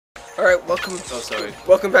Alright, welcome. Oh, sorry.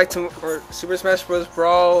 Welcome back to Super Smash Bros.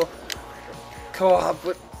 Brawl co-op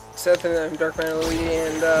with Seth and I'm Darkman Louie,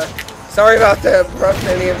 and sorry about the rough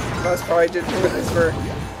many of us probably didn't realize we're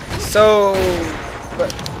so.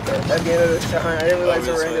 But at the end of the time, I didn't realize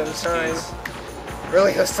we were end of the time.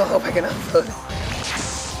 Really, I still hope I can upload.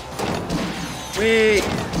 We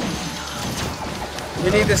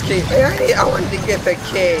need this key. Hey, I wanted to get the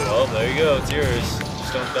key. Oh, there you go. It's yours.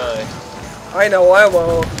 Just don't die. I know I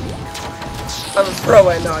won't. I'm a pro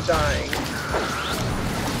at not dying.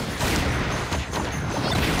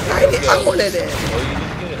 I wanted it. Oh, you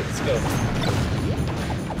didn't get it. Let's go.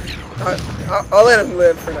 I'll let him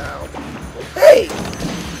live for now. Hey!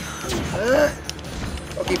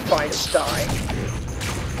 Okay, fine, just die.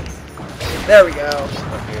 There we go.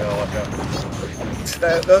 Okay, I'll watch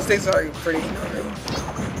out. Those things are pretty annoying.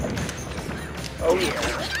 Oh yeah.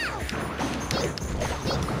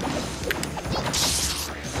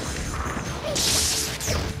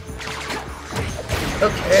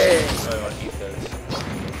 Okay. I want to eat those.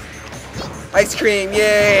 Ice cream,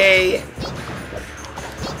 yay!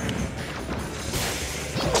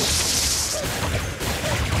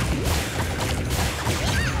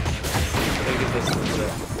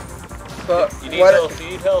 But you need health, you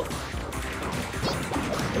need health.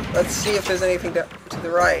 Let's see if there's anything to the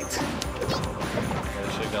right. I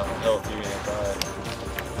should have gotten health, you're gonna die.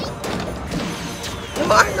 No,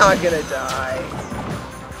 I'm not gonna die.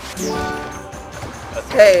 That's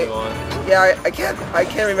hey, yeah, I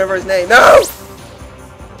can't remember his name. No!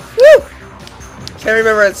 Woo! Can't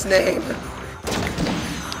remember its name.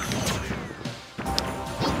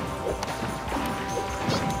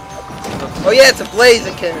 Oh yeah, it's a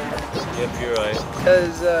Blaziken. Yep, you're right.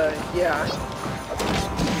 Cause yeah.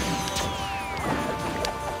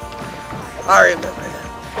 I remember that.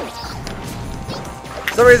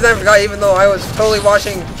 For some reason I forgot, even though I was totally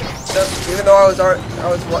watching. Even though I've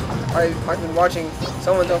been watching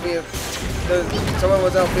someone tell me someone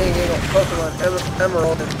was out being a Pokemon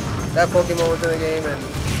Emerald, and that Pokemon was in the game, and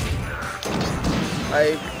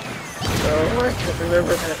I can't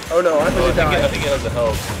remember that. Oh no, I'm gonna die. I think it has the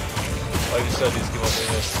health. I just gotta do is keep on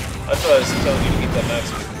doing this. I thought I was telling you to eat that max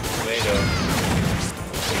tomato.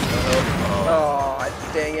 No help? Oh,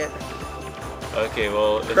 dang it. Okay,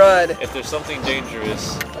 well, if there's something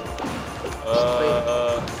dangerous,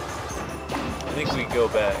 I think we go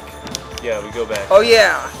back. Yeah, we go back. Oh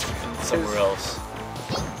yeah. And somewhere else.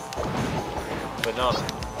 But not.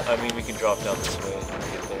 I mean, we can drop down this way and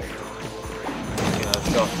get there. We can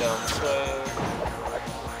drop down this way.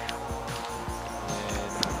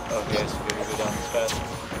 And okay, so we gotta go down this path.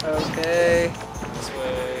 Okay. This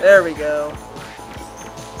way. There we go.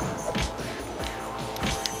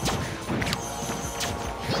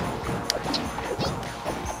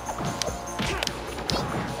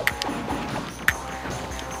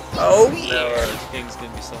 Oh yeah. Now our thing's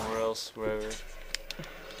gonna be somewhere else, wherever.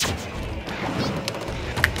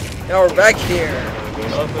 Now we're back here. We're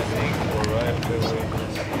going up, I think, or right up there.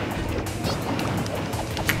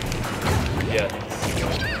 Yeah.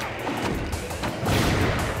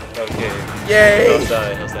 Okay. Yay! Don't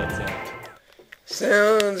die. How's that sound?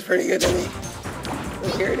 Sounds pretty good to me.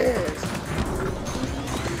 Well, here it is.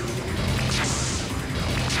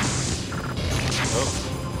 Oh.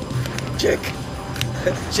 Chick.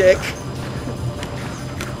 Chick.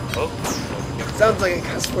 Oh. Sounds like a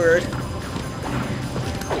cuss word.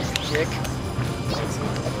 Chick.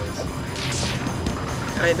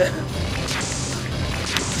 Kinda.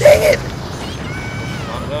 Dang it!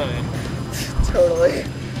 Not dying. Totally.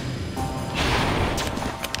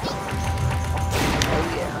 Oh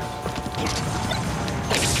yeah.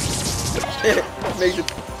 Makes a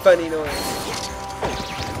funny noise.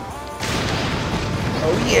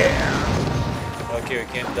 Oh yeah. Okay,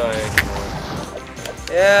 we can't die anymore.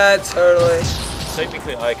 Yeah, totally.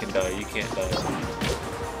 Technically, I can die. You can't die.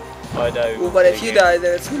 If I die. Well, but if you die,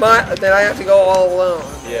 then it's then I have to go all alone.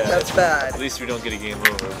 Yeah. That's bad. At least we don't get a game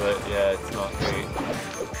over, but yeah, it's not great.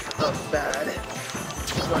 Not bad.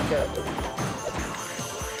 It's not good.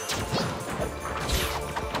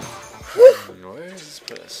 Where does this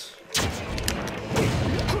put us?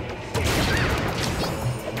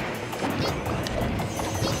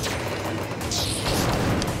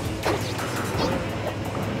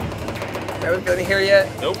 Haven't been here yet?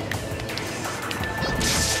 Nope.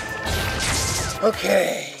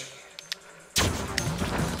 Okay.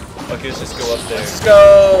 Okay, let's just go up there. Let's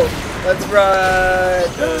go. Let's run.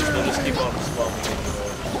 We'll just keep on spawning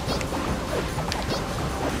anyway.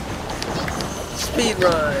 Speed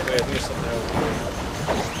run. Wait, there's something over here.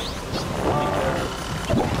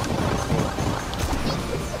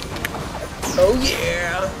 Oh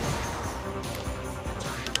yeah!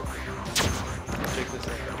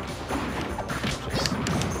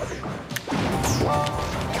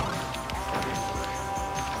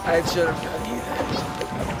 I should have done either.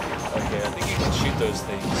 Okay, I think you can shoot those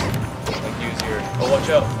things. Like use your... Oh, watch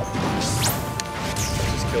out!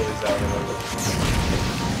 Just kill these out of the way.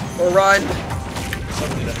 Or run.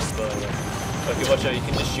 Something that's okay, watch out, you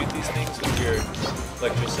can just shoot these things with your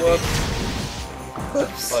electricity.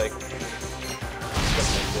 Whoops. Like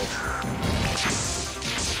stuff like this.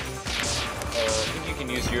 I think you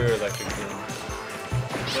can use your electric thing.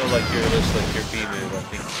 No, like your B move, I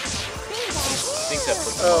think. I think that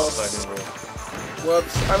puts them off, if I remember.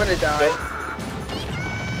 Whoops, I'm gonna die.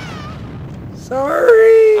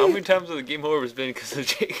 Sorry! How many times have the game over has been because of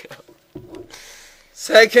Jacob?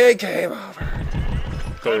 Second game over.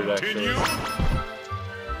 Third, actually.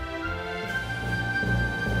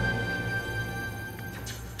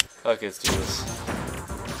 Okay, let's do this.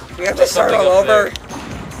 We have to start all over.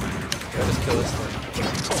 Yeah, just kill this thing.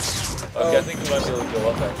 Okay, I think we might be able to go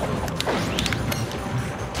up, actually.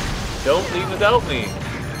 Don't leave without me!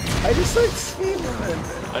 I just like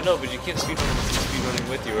speedrun. I know, but you can't speedrunning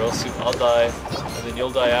with you, or else I'll die, and then you'll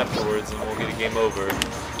die afterwards, and we'll get a game over. And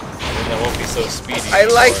then that won't be so speedy. I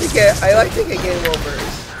like to get game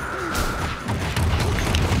overs.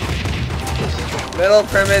 Metal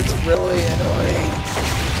permit's really annoying.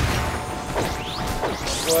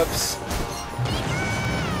 Whoops.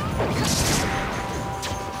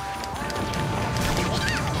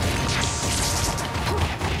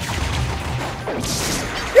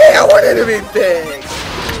 Yeah, I wanted to be big.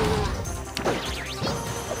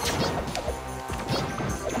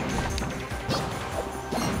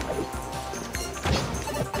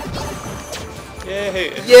 Yay!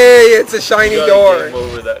 Yay! It's a shiny door. Game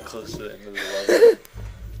over that close to the end of the level.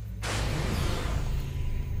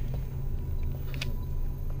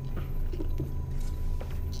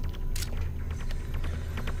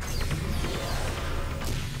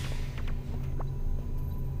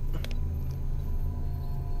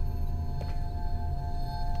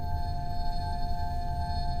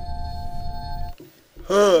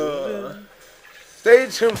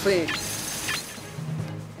 Stage complete.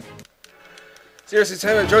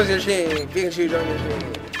 067 joins your team. Pikachu joins your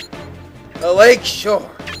team. A lake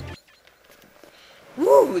shore.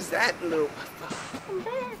 Woo, is that little? I'm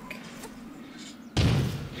back.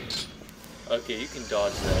 Okay, you can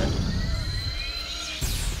dodge that.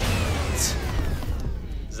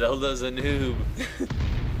 Zelda's a noob.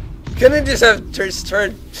 Couldn't just have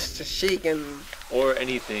turned to Sheik and... Or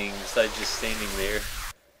anything besides just standing there.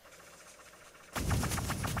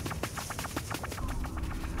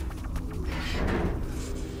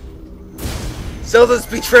 Zelda's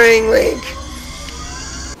betraying Link.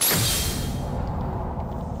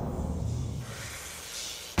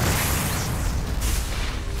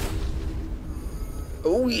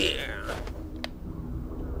 Oh yeah.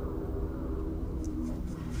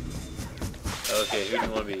 Okay, who do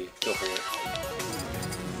you want to be? Go for it.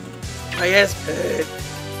 I guess Pit.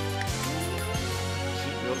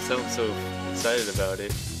 You don't sound so excited about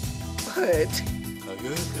it. What?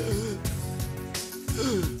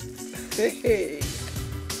 Hey.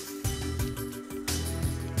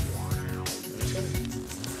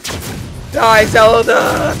 Die,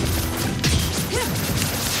 Zelda!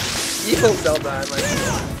 Evil Zelda, I might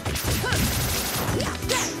say.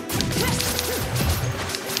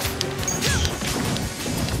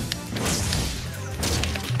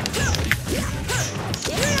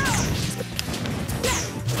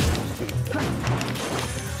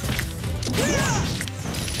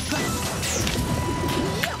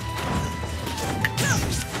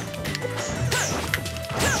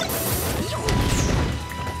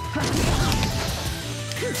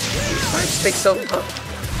 Why does it take so long?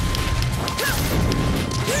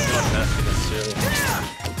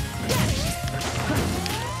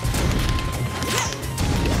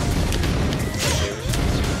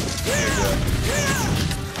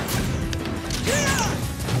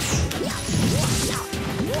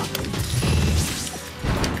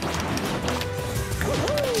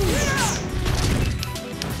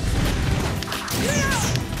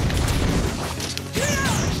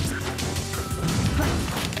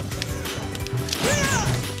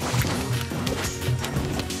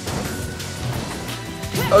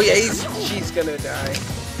 Oh yeah, she's gonna die.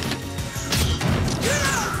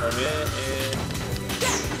 I'm in.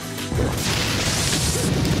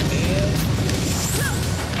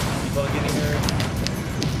 Keep on getting her.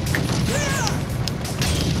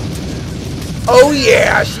 Oh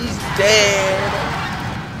yeah, she's dead.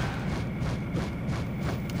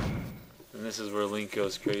 And this is where Link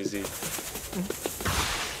goes crazy.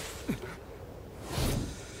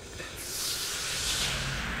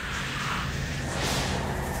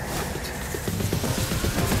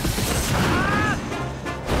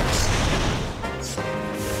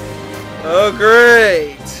 Oh,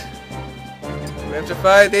 great! We have to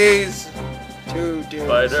fight these two dudes.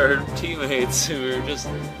 Fight our teammates who are just...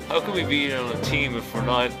 How can we be on a team if we're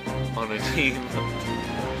not on a team?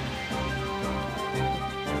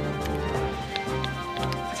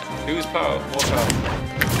 Who's powerful? More powerful?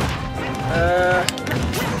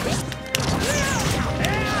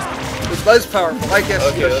 It was powerful, I guess.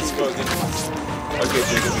 Okay, let's go again. Okay,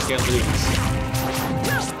 Jacob, we can't lose.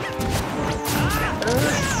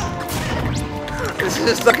 This is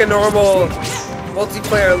just like a normal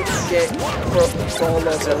multiplayer game. Brawl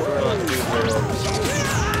mode. We're not doing very well.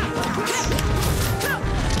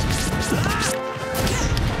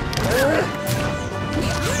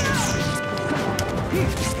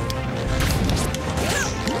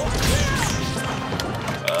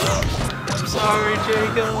 I'm sorry,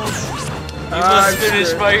 Jacob. You must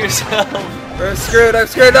finish by yourself. I'm screwed. I'm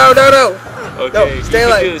screwed. No, no, no. Okay, no, stay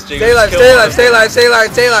alive. This, stay alive. Stay alive. Stay alive. Stay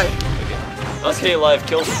alive. Stay alive. Okay. Not stay alive.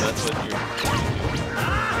 Kill them. That's what you're.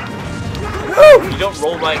 Woo! You don't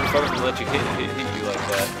roll right in front of them and let you hit you like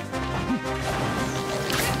that.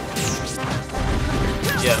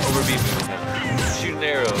 Yeah, over beat me now. Shoot an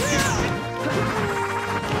arrow.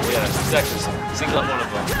 Yeah, exactly. Single out one of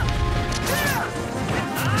them.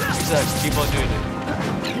 Exactly. Keep on doing it.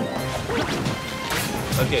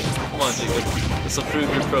 Okay, come on, Jacob. This will prove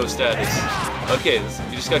your pro status. Okay,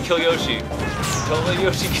 you just gotta kill Yoshi. Don't let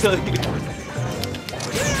Yoshi kill you.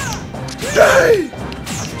 Die!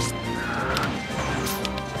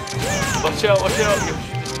 Watch out, watch out!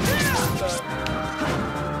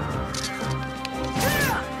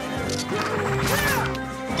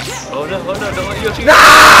 Oh no, don't let Yoshi No!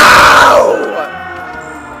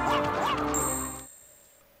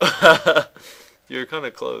 You're kind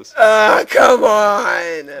of close. Come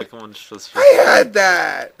on! Oh, come on, just I had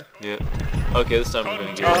that! Yeah. Okay, this time we're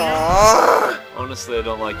gonna get it. Honestly, I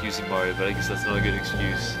don't like using Mario, but I guess that's not a good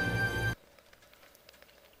excuse.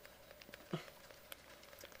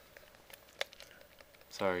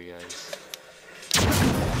 Sorry, guys.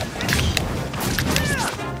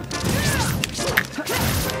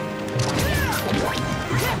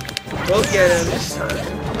 We'll get him this time.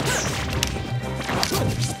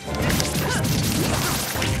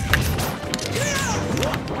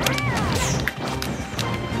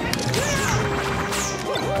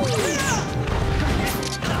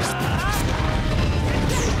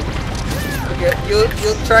 Okay,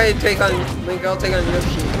 you'll try and take on Link. I'll take on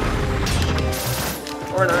Yoshi.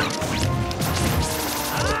 Or not.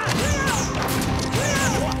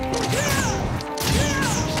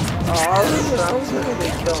 Oh, that was a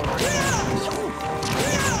big kill.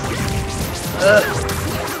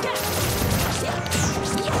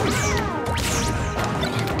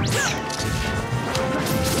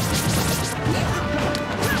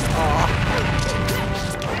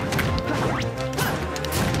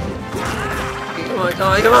 Okay, come on, come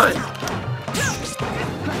on, come on!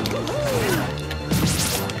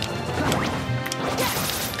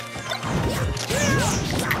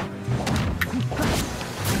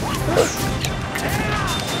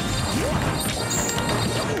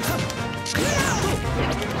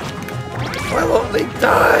 Why won't they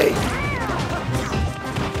die?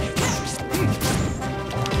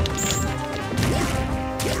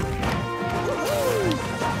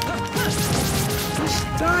 Just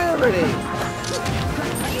die already.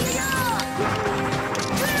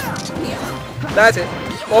 That's it.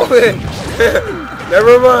 Oh,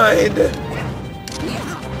 never mind.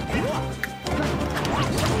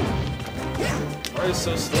 Why are you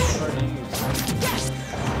so slow hard to use?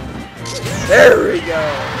 There we go.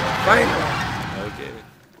 Finally. Okay.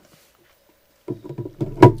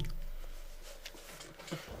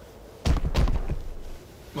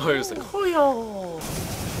 Mario's like, Hoyo!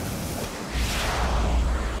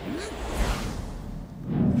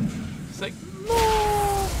 It's like,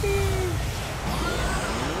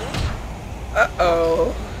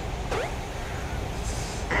 uh-oh.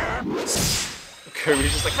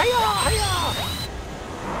 Kirby's just like, hiya, hiya!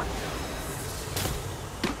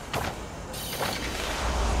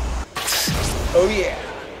 Oh yeah.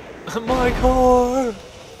 My car!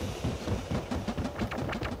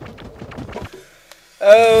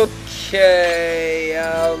 Okay,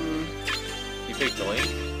 You picked the Link?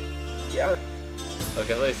 yeah.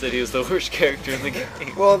 Okay, I thought you said he was the worst character in the game.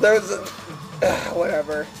 Well, there's a...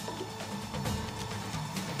 whatever.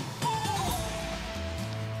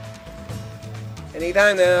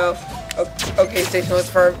 Anytime now. Okay, Station, let's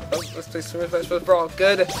play Super Smash Bros. Brawl.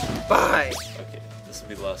 Good. Bye. Okay, this will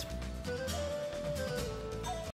be the last one.